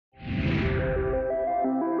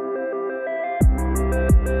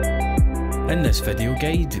In this video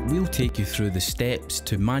guide, we'll take you through the steps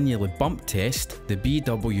to manually bump test the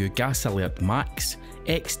BW GasAlertMax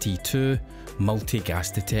XT II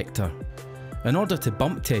multi-gas detector. In order to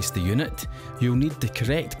bump test the unit, you'll need the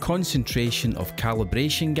correct concentration of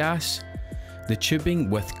calibration gas, the tubing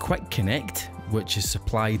with quick connect, which is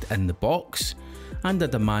supplied in the box, and a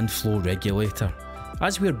demand flow regulator.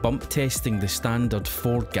 As we're bump testing the standard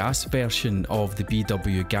 4-gas version of the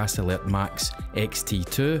BW GasAlertMax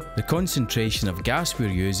XT II, the concentration of gas we're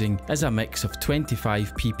using is a mix of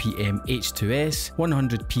 25 ppm H2S,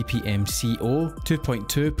 100 ppm CO,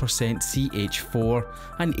 2.2% CH4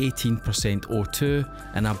 and 18% O2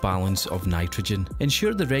 and a balance of nitrogen.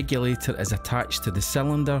 Ensure the regulator is attached to the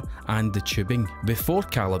cylinder and the tubing. Before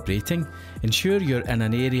calibrating, ensure you're in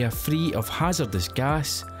an area free of hazardous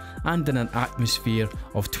gas and in an atmosphere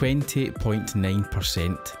of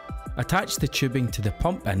 20.9%. Attach the tubing to the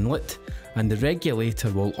pump inlet and the regulator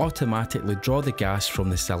will automatically draw the gas from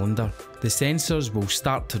the cylinder. The sensors will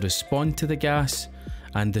start to respond to the gas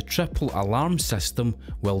and the triple alarm system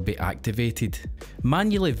will be activated.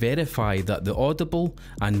 Manually verify that the audible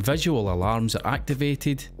and visual alarms are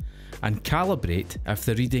activated and calibrate if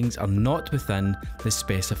the readings are not within the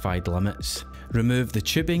specified limits. Remove the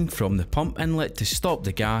tubing from the pump inlet to stop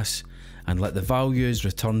the gas and let the values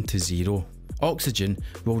return to 0. Oxygen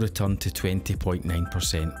will return to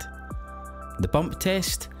 20.9%. The bump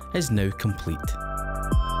test is now complete.